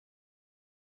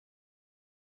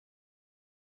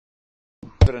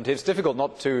President, it's difficult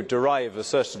not to derive a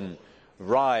certain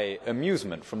wry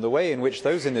amusement from the way in which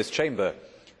those in this chamber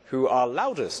who are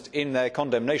loudest in their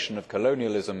condemnation of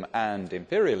colonialism and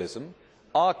imperialism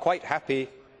are quite happy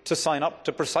to sign up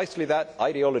to precisely that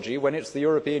ideology when it's the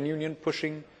European Union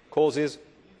pushing causes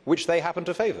which they happen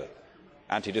to favour.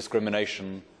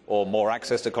 Anti-discrimination, or more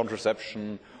access to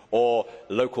contraception, or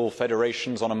local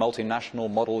federations on a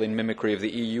multinational model in mimicry of the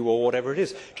EU, or whatever it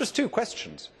is. Just two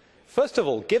questions. First of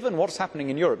all, given what's happening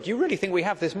in Europe, do you really think we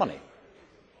have this money?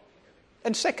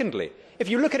 And secondly, if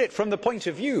you look at it from the point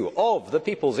of view of the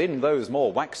peoples in those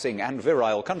more waxing and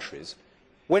virile countries,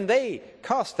 when they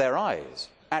cast their eyes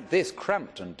at this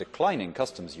cramped and declining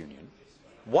customs union,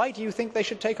 why do you think they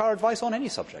should take our advice on any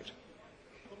subject?